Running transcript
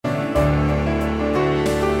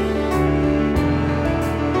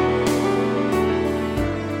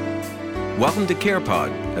Welcome to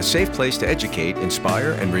CarePod, a safe place to educate,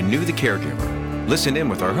 inspire, and renew the caregiver. Listen in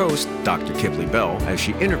with our host, Dr. Kipley Bell, as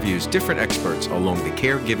she interviews different experts along the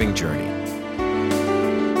caregiving journey.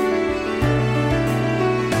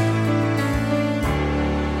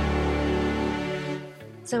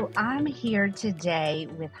 So I'm here today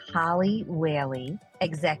with Hollie Whaley,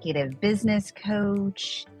 executive business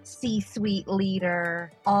coach, C-suite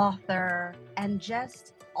leader, author, and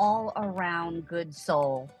just all around good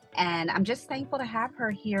soul. And I'm just thankful to have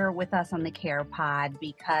her here with us on the Care Pod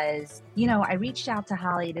because, I reached out to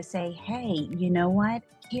Hollie to say, hey, you know what?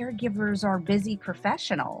 Caregivers are busy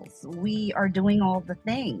professionals. We are doing all the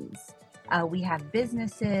things. We have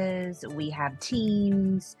businesses, we have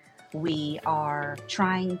teams. We are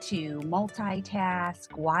trying to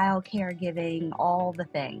multitask while caregiving, all the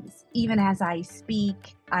things. Even as I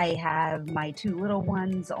speak, I have my two little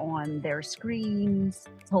ones on their screens,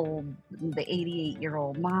 told the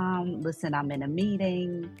 88-year-old mom, listen, I'm in a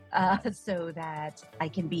meeting, so that I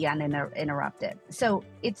can be uninterrupted. So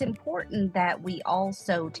it's important that we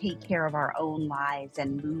also take care of our own lives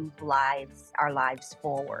and move our lives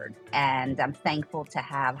forward. And I'm thankful to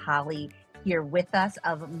have Hollie here with us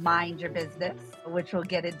of Mind Your Business, which we'll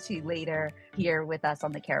get into later here with us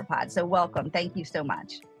on the Care Pod. So welcome. Thank you so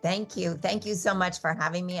much. Thank you. Thank you so much for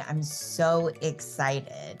having me. I'm so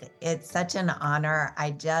excited. It's such an honor. I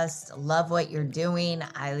just love what you're doing.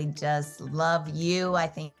 I just love you. I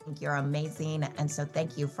think you're amazing. And so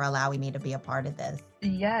thank you for allowing me to be a part of this.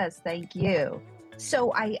 Yes, thank you.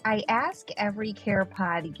 So I ask every Care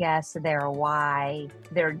Pod guest their why,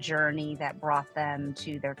 their journey that brought them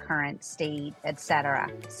to their current state,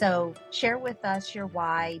 etc. So share with us your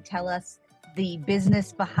why. Tell us the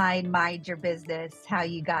business behind Mind Your Business, how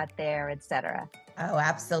you got there, etc. Oh,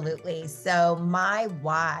 absolutely. So my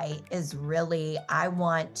why is really, I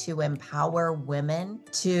want to empower women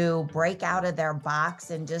to break out of their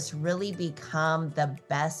box and just really become the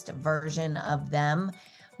best version of them.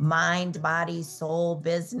 Mind, body, soul,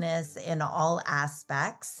 business in all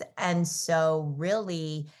aspects. And so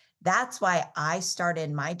really, that's why I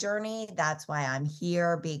started my journey. That's why I'm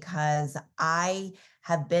here, because I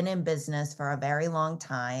have been in business for a very long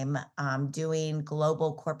time, doing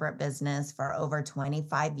global corporate business for over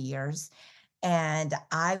 25 years. And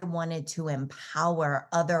I wanted to empower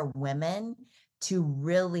other women to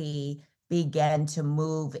really begin to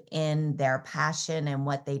move in their passion and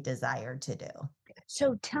what they desire to do.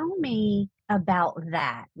 So tell me about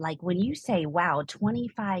that. Like when you say, wow,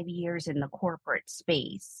 25 years in the corporate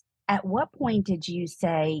space, at what point did you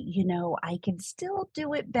say, I can still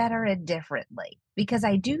do it better and differently? Because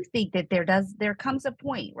I do think that there comes a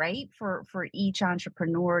point, right? For each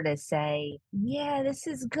entrepreneur to say, yeah, this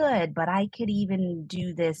is good, but I could even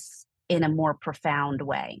do this in a more profound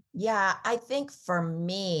way. Yeah, I think for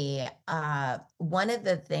me, one of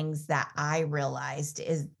the things that I realized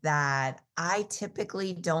is that I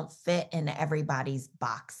typically don't fit in everybody's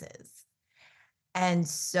boxes. And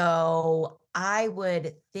so I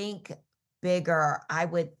would think bigger. I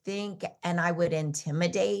would think and I would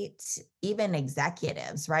intimidate even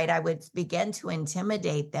executives, right? I would begin to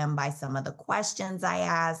intimidate them by some of the questions I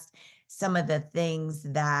asked, some of the things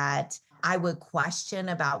that I would question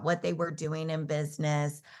about what they were doing in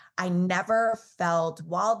business. I never felt,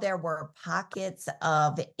 while there were pockets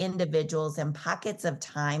of individuals and pockets of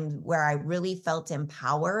time where I really felt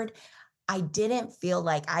empowered, I didn't feel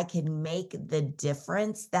like I could make the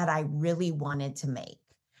difference that I really wanted to make.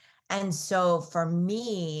 And so for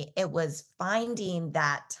me, it was finding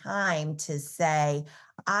that time to say,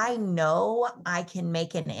 I know I can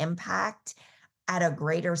make an impact at a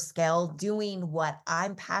greater scale, doing what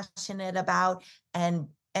I'm passionate about. And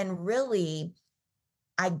really,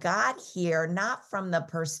 I got here not from the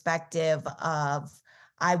perspective of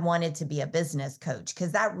I wanted to be a business coach,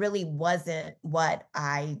 because that really wasn't what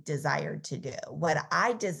I desired to do. What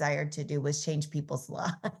I desired to do was change people's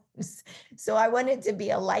lives. So I wanted to be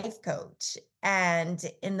a life coach. And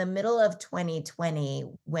in the middle of 2020,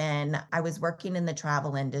 when I was working in the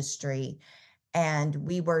travel industry and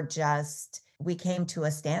we came to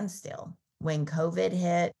a standstill. When COVID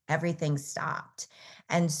hit, everything stopped.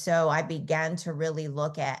 And so I began to really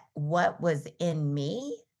look at what was in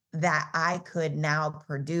me that I could now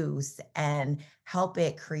produce and help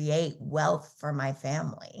it create wealth for my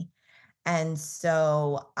family. And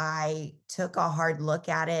so I took a hard look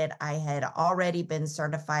at it. I had already been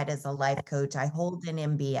certified as a life coach. I hold an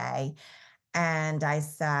MBA. And I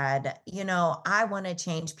said, I want to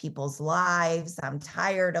change people's lives. I'm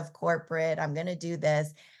tired of corporate. I'm going to do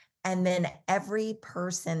this. And then every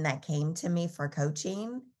person that came to me for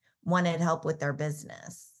coaching wanted help with their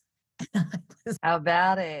business. How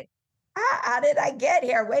about it? how did I get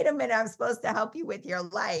here? Wait a minute, I'm supposed to help you with your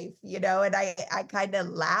life, And I kind of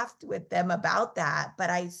laughed with them about that. But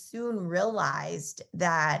I soon realized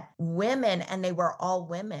that women, and they were all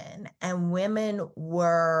women, and women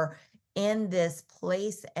were in this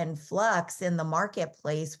place and flux in the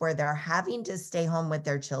marketplace where they're having to stay home with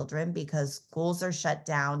their children because schools are shut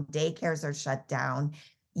down, daycares are shut down,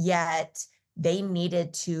 yet they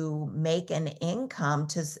needed to make an income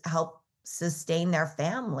to help sustain their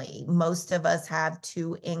family. Most of us have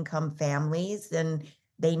two income families and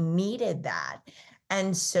they needed that.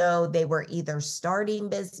 And so they were either starting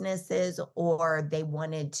businesses or they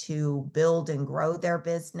wanted to build and grow their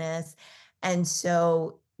business. And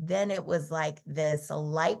so then it was like this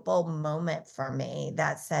light bulb moment for me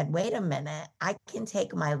that said, wait a minute, I can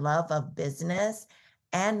take my love of business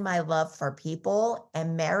and my love for people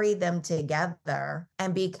and marry them together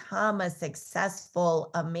and become a successful,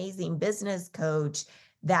 amazing business coach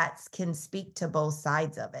that can speak to both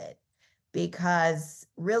sides of it. Because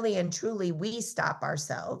really and truly, we stop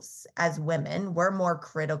ourselves as women. We're more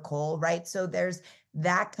critical, right? So there's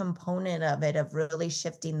that component of it of really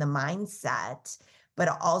shifting the mindset, but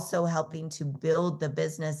also helping to build the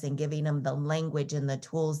business and giving them the language and the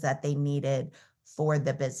tools that they needed for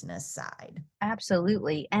the business side.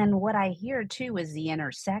 Absolutely. And what I hear too is the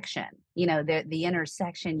intersection. The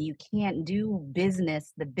intersection, you can't do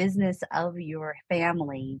business, the business of your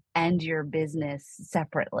family and your business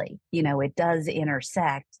separately. It does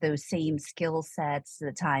intersect those same skill sets,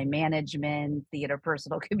 the time management, the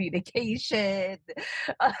interpersonal communication,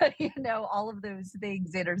 all of those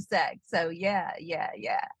things intersect. So yeah, yeah,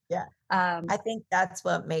 yeah. Yeah. Um, I think that's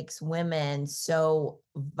what makes women so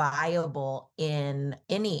viable in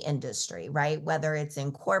any industry, right? Whether it's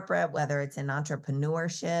in corporate, whether it's in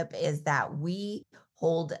entrepreneurship, is that we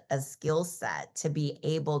hold a skill set to be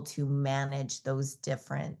able to manage those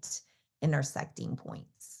different intersecting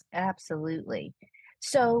points. Absolutely.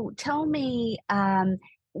 So tell me,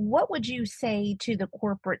 what would you say to the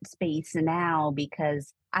corporate space now?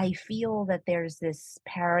 Because I feel that there's this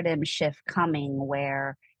paradigm shift coming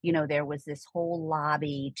where, there was this whole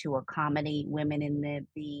lobby to accommodate women in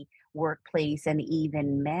the workplace and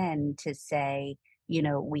even men to say,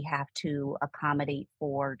 we have to accommodate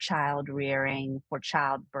for child rearing, for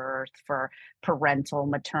childbirth, for parental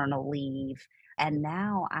maternal leave. And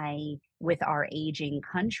now with our aging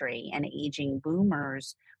country and aging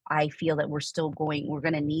boomers, I feel that we're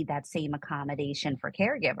going to need that same accommodation for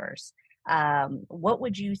caregivers. What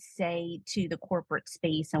would you say to the corporate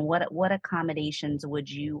space, and what accommodations would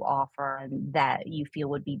you offer that you feel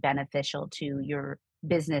would be beneficial to your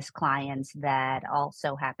business clients that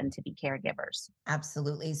also happen to be caregivers?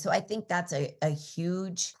 Absolutely. So I think that's a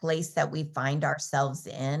huge place that we find ourselves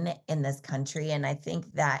in this country. And I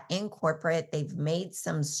think that in corporate, they've made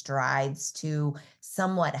some strides to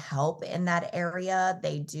somewhat help in that area.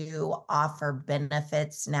 They do offer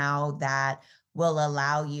benefits now that will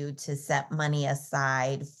allow you to set money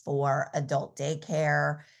aside for adult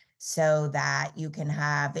daycare so that you can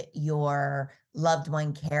have your loved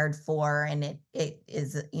one cared for, and it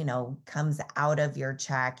is, comes out of your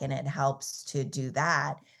check and it helps to do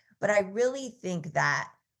that. But I really think that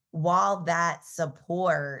while that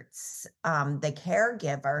supports the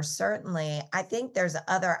caregiver, certainly I think there's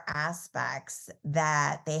other aspects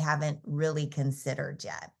that they haven't really considered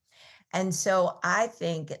yet. And so I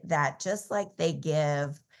think that just like they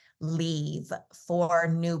give leave for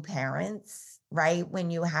new parents, right?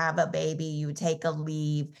 When you have a baby, you take a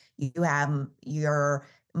leave, you have your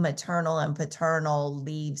maternal and paternal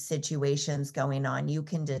leave situations going on. You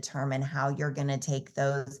can determine how you're going to take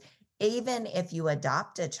those. Even if you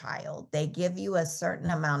adopt a child, they give you a certain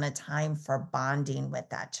amount of time for bonding with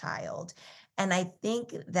that child. And I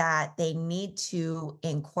think that they need to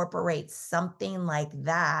incorporate something like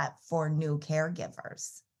that for new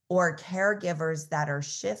caregivers or caregivers that are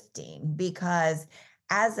shifting, because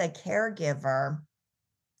as a caregiver,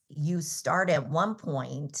 you start at one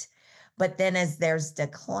point, but then as there's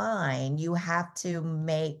decline, you have to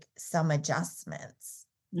make some adjustments.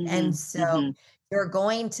 And Hmm. so Hmm. you're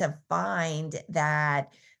going to find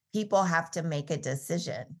that people have to make a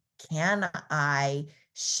decision. Can I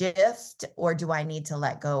shift or do I need to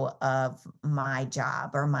let go of my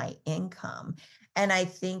job or my income? And I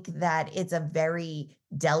think that it's a very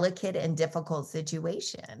delicate and difficult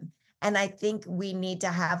situation. And I think we need to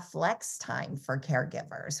have flex time for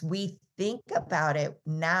caregivers. We think about it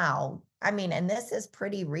now. I mean, and this is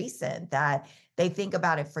pretty recent that they think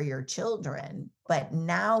about it for your children, but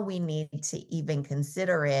now we need to even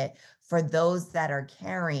consider it for those that are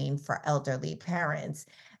caring for elderly parents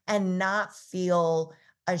and not feel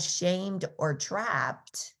ashamed or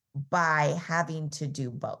trapped by having to do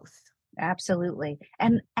both. Absolutely.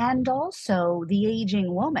 And also the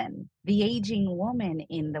aging woman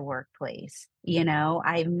in the workplace. You know,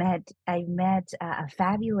 I've met a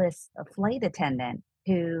fabulous flight attendant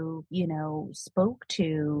who, you know, spoke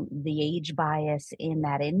to the age bias in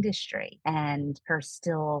that industry and her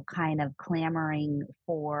still kind of clamoring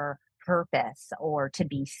for purpose or to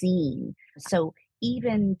be seen. So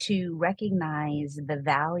even to recognize the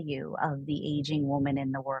value of the aging woman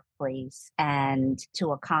in the workplace and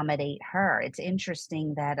to accommodate her. It's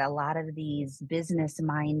interesting that a lot of these business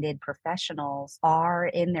minded professionals are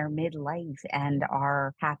in their midlife and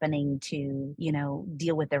are happening to, you know,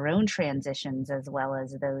 deal with their own transitions as well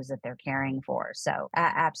as those that they're caring for. So,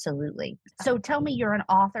 absolutely. So, tell me, you're an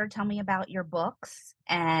author. Tell me about your books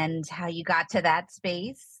and how you got to that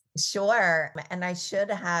space. Sure. And I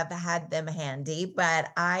should have had them handy, but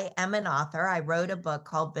I am an author. I wrote a book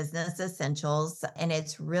called Business Essentials, and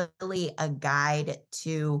it's really a guide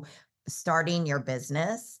to starting your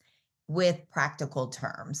business with practical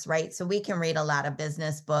terms, right? So we can read a lot of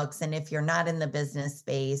business books. And if you're not in the business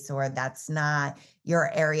space or that's not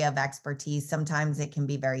your area of expertise, sometimes it can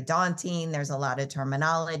be very daunting. There's a lot of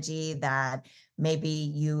terminology that maybe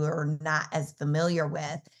you are not as familiar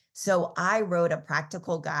with. So I wrote a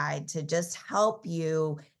practical guide to just help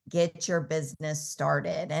you get your business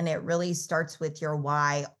started. And it really starts with your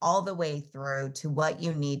why all the way through to what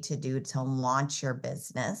you need to do to launch your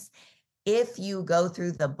business. If you go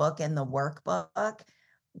through the book and the workbook,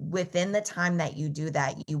 within the time that you do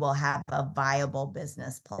that, you will have a viable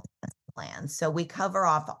business plan. So we cover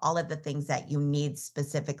off all of the things that you need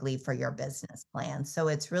specifically for your business plan. So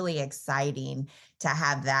it's really exciting to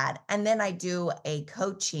have that. And then I do a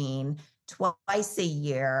coaching twice a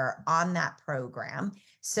year on that program.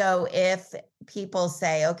 So if people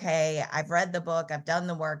say, okay, I've read the book, I've done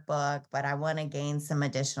the workbook, but I want to gain some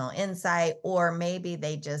additional insight, or maybe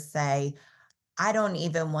they just say, I don't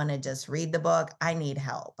even want to just read the book. I need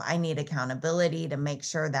help. I need accountability to make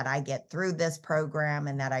sure that I get through this program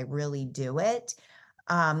and that I really do it.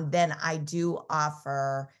 Then I do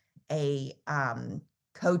offer a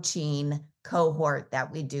coaching cohort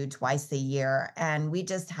that we do twice a year. And we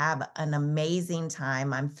just have an amazing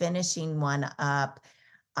time. I'm finishing one up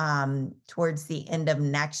towards the end of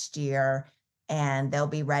next year, and they'll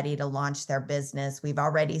be ready to launch their business. We've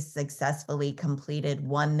already successfully completed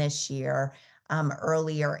one this year.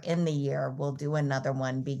 Earlier in the year, we'll do another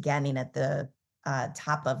one beginning at the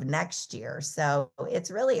top of next year. So it's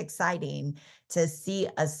really exciting to see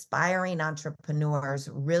aspiring entrepreneurs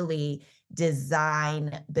really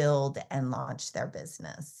design, build, and launch their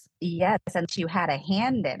business. Yes, and you had a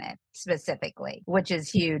hand in it specifically, which is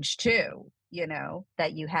huge too, you know,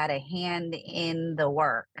 that you had a hand in the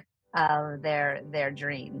work of their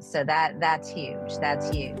dreams. So that's huge. That's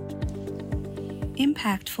huge.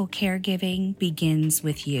 Impactful caregiving begins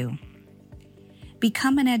with you.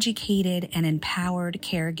 Become an educated and empowered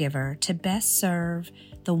caregiver to best serve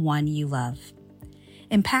the one you love.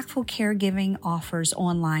 Impactful Caregiving offers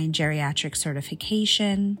online geriatric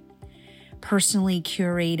certification, personally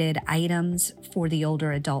curated items for the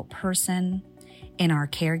older adult person in our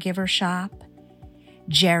caregiver shop,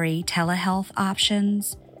 Geri telehealth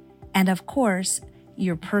options, and of course,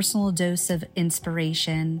 your personal dose of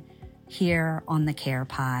inspiration here on the Care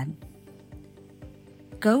Pod.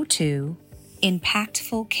 Go to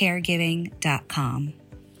impactfulcaregiving.com.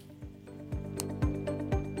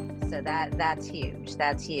 So that's huge.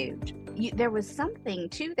 That's huge. There was something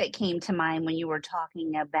too that came to mind when you were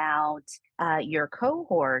talking about your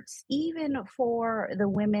cohorts, even for the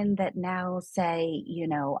women that now say, you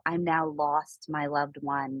know, I'm now lost my loved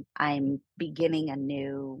one. I'm beginning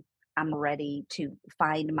anew. I'm ready to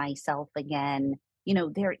find myself again. You know,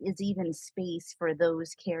 there is even space for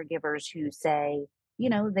those caregivers who say,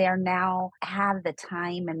 you know, they're now have the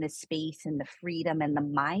time and the space and the freedom and the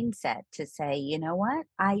mindset to say, you know what,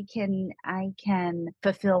 I can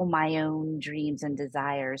fulfill my own dreams and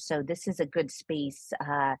desires. So this is a good space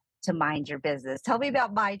to mind your business. Tell me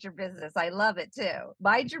about mind your business. I love it too.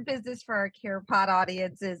 Mind your business for our CarePod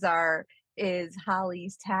audience is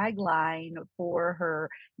Hollie's tagline for her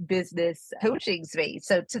business coaching space.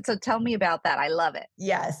 So tell me about that. I love it.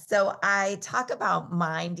 Yes. So I talk about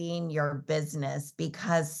minding your business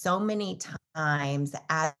because so many times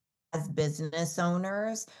as business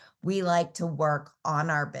owners, we like to work on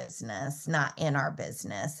our business, not in our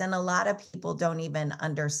business. And a lot of people don't even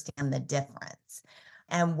understand the difference.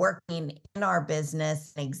 And working in our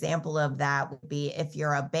business, an example of that would be if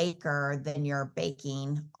you're a baker, then you're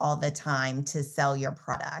baking all the time to sell your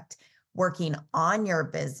product. Working on your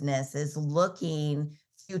business is looking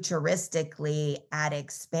futuristically at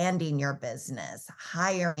expanding your business,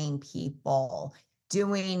 hiring people,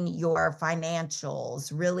 doing your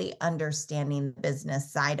financials, really understanding the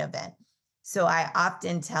business side of it. So I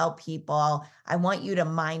often tell people, I want you to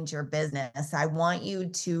mind your business. I want you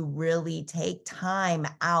to really take time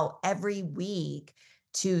out every week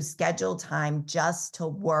to schedule time just to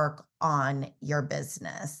work on your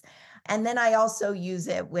business. And then I also use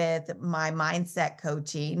it with my mindset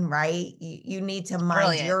coaching, right? You need to mind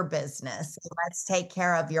Brilliant. your business. So let's take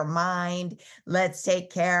care of your mind. Let's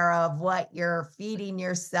take care of what you're feeding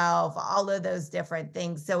yourself, all of those different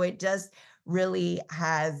things. So it just really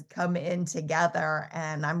has come in together.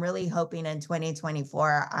 And I'm really hoping in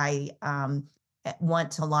 2024, I want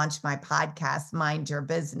to launch my podcast, Mind Your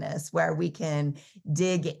Business, where we can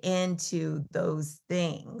dig into those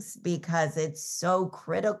things because it's so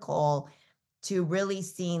critical to really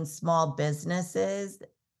seeing small businesses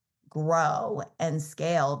grow and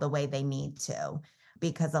scale the way they need to.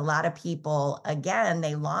 Because a lot of people, again,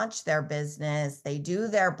 they launch their business, they do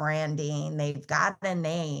their branding, they've got a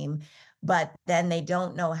name, but then they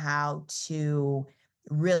don't know how to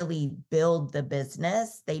really build the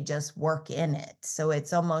business. They just work in it. So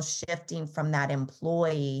it's almost shifting from that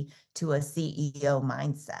employee to a CEO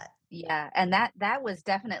mindset. Yeah, and that was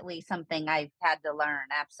definitely something I've had to learn,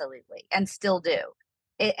 absolutely, and still do.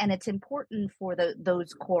 And it's important for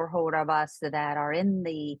those cohort of us that are in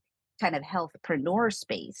the kind of healthpreneur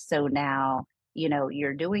space. So now,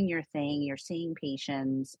 you're doing your thing, you're seeing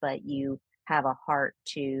patients, but you have a heart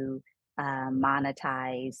to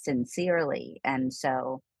monetize sincerely, and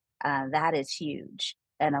so that is huge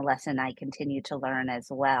and a lesson I continue to learn as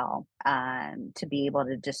well, to be able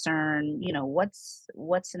to discern,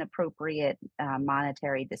 what's an appropriate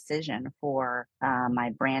monetary decision for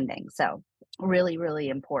my branding. So really, really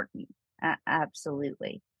important.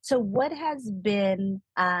 Absolutely. So, what has been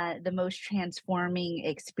the most transforming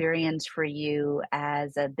experience for you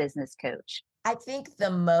as a business coach? I think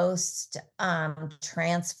the most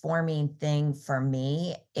transforming thing for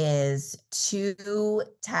me is two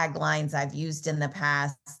taglines I've used in the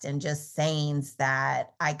past and just sayings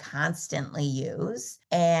that I constantly use.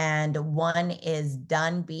 And one is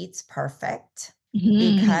done beats perfect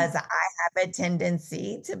because I have a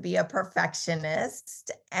tendency to be a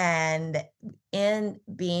perfectionist. And in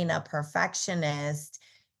being a perfectionist,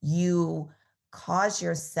 you cause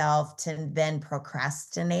yourself to then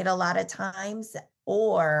procrastinate a lot of times,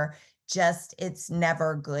 or just it's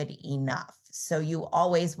never good enough. So you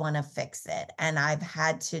always want to fix it. And I've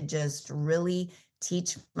had to just really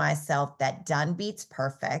teach myself that done beats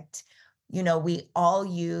perfect. We all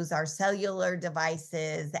use our cellular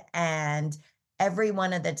devices, and every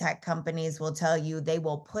one of the tech companies will tell you they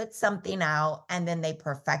will put something out and then they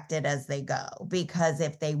perfect it as they go. Because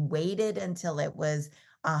if they waited until it was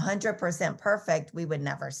 100% perfect, we would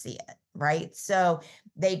never see it, right? So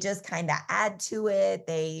they just kind of add to it.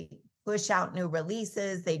 They push out new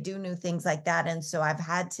releases, they do new things like that. And so I've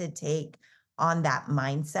had to take on that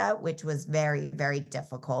mindset, which was very, very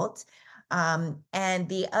difficult. And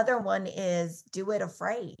the other one is do it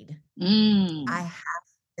afraid. I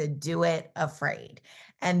have to do it afraid.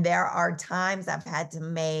 And there are times I've had to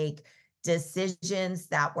make decisions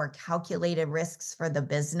that were calculated risks for the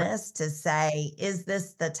business to say, is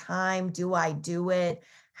this the time? Do I do it?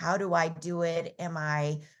 How do I do it? Am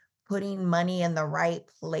I putting money in the right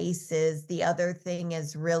places? The other thing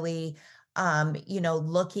is really,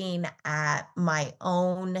 looking at my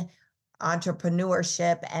own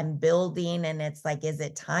entrepreneurship and building. And it's like, is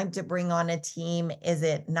it time to bring on a team? Is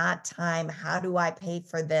it not time? How do I pay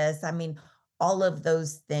for this? I mean, all of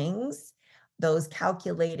those things, those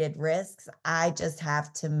calculated risks, I just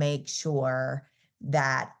have to make sure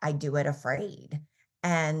that I do it afraid.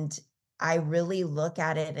 And I really look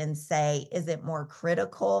at it and say, is it more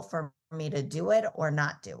critical for me to do it or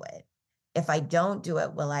not do it? If I don't do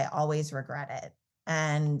it, will I always regret it?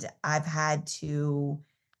 And I've had to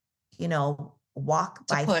walk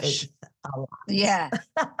by Push. faith a lot. Yeah.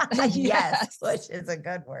 Yes, Yes. push is a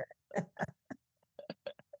good word.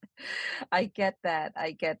 I get that.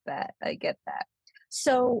 I get that. I get that.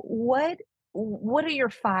 So what are your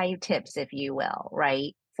 5 tips, if you will,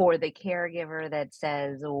 right? For the caregiver that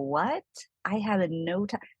says, "What? I have no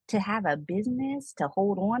time to have a business, to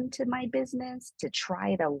hold on to my business, to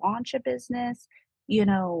try to launch a business,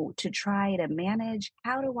 to try to manage.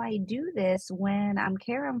 How do I do this when I'm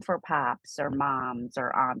caring for pops or moms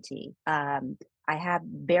or auntie? I have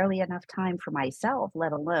barely enough time for myself,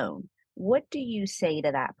 let alone." What do you say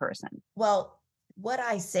to that person? Well, what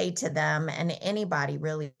I say to them and anybody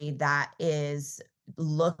really that is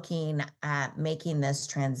looking at making this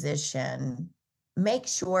transition make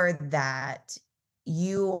sure that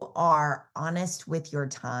you are honest with your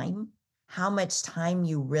time, how much time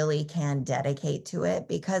you really can dedicate to it,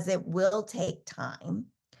 because it will take time.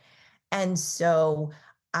 And so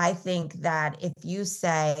I think that if you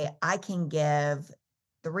say, I can give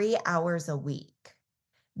 3 hours a week,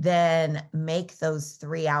 then make those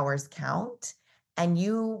 3 hours count. And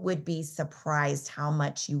you would be surprised how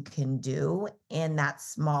much you can do in that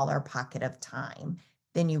smaller pocket of time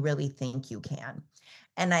than you really think you can.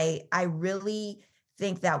 And I really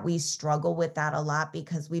think that we struggle with that a lot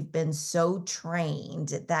because we've been so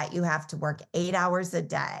trained that you have to work 8 hours a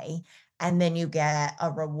day and then you get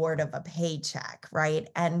a reward of a paycheck, right?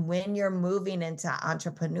 And when you're moving into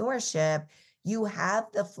entrepreneurship, you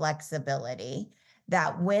have the flexibility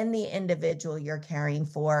that when the individual you're caring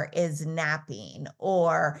for is napping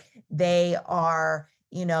or they are,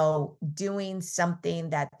 doing something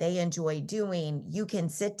that they enjoy doing, you can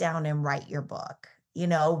sit down and write your book,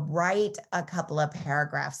 write a couple of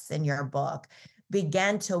paragraphs in your book,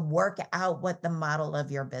 begin to work out what the model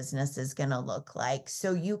of your business is going to look like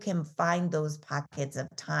so you can find those pockets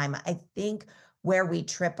of time. I think where we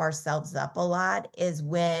trip ourselves up a lot is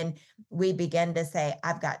when we begin to say,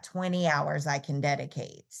 I've got 20 hours I can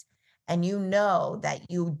dedicate. And you know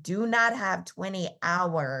that you do not have 20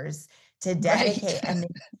 hours to dedicate and then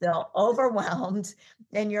you feel overwhelmed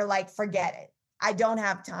and you're like, forget it. I don't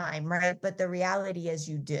have time, right? But the reality is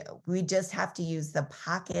you do. We just have to use the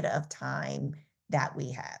pocket of time that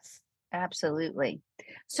we have. Absolutely.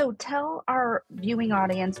 So tell our viewing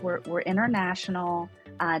audience, we're international.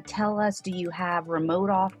 Tell us, do you have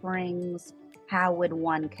remote offerings? How would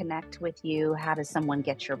one connect with you? How does someone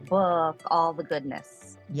get your book? All the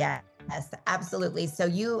goodness. Yes, absolutely. So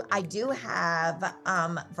I do have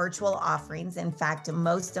virtual offerings. In fact,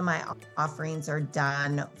 most of my offerings are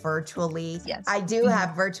done virtually. Yes. I do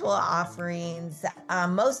have virtual offerings.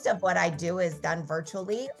 Most of what I do is done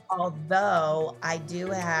virtually, although I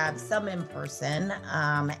do have some in person,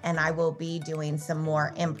 and I will be doing some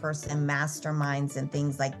more in-person masterminds and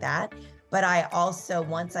things like that. But I also,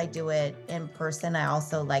 once I do it in person, I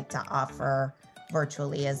also like to offer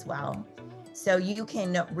virtually as well. So you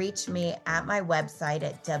can reach me at my website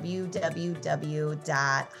at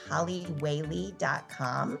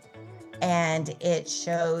www.holliewhaley.com. And it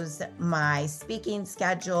shows my speaking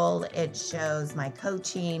schedule. It shows my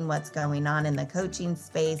coaching, what's going on in the coaching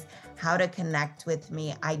space, how to connect with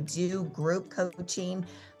me. I do group coaching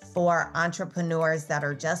for entrepreneurs that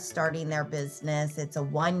are just starting their business. It's a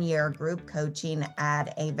 1-year group coaching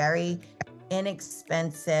at a very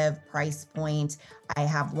inexpensive price point. I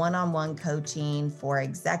have one-on-one coaching for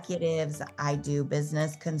executives. I do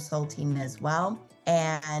business consulting as well.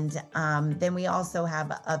 And then we also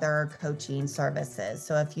have other coaching services.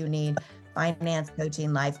 So if you need finance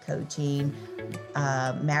coaching, life coaching,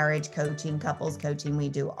 marriage coaching, couples coaching, we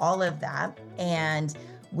do all of that. And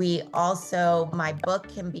my book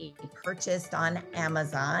can be purchased on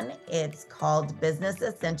Amazon. It's called Business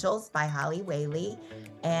Essentials by Hollie Whaley.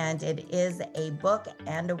 And it is a book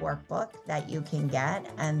and a workbook that you can get.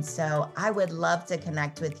 And so I would love to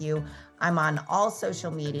connect with you. I'm on all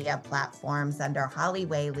social media platforms under Hollie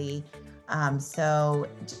Whaley. So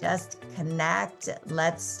just connect.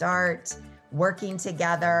 Let's start working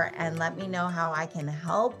together and let me know how I can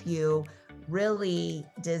help you really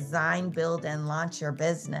design, build, and launch your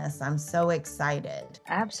business. I'm so excited.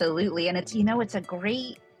 Absolutely. And it's a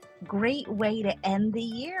great way to end the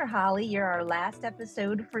year, Hollie. You're our last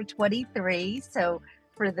episode for 23. So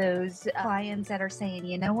for those clients that are saying,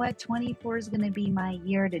 you know what, 24 is going to be my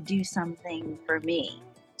year to do something for me,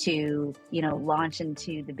 to, launch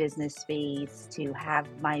into the business space, to have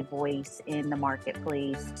my voice in the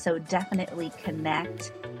marketplace. So definitely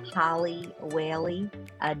connect Hollie Whaley,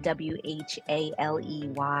 Whaley.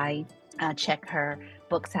 Check her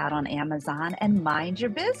books out on Amazon and mind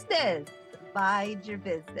your business. Mind your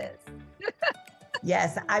business.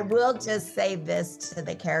 Yes, I will just say this to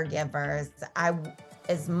the caregivers.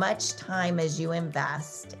 As much time as you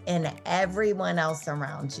invest in everyone else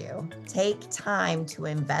around you, take time to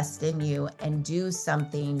invest in you and do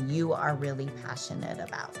something you are really passionate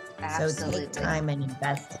about. Absolutely. So take time and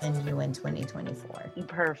invest in you in 2024.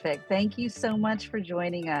 Perfect. Thank you so much for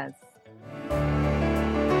joining us.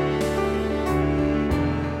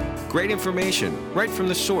 Great information right from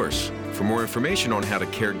the source. For more information on how to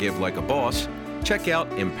caregive like a boss, check out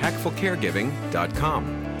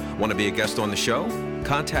impactfulcaregiving.com. Want to be a guest on the show?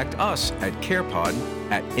 Contact us at CarePod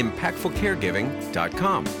at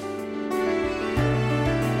impactfulcaregiving.com.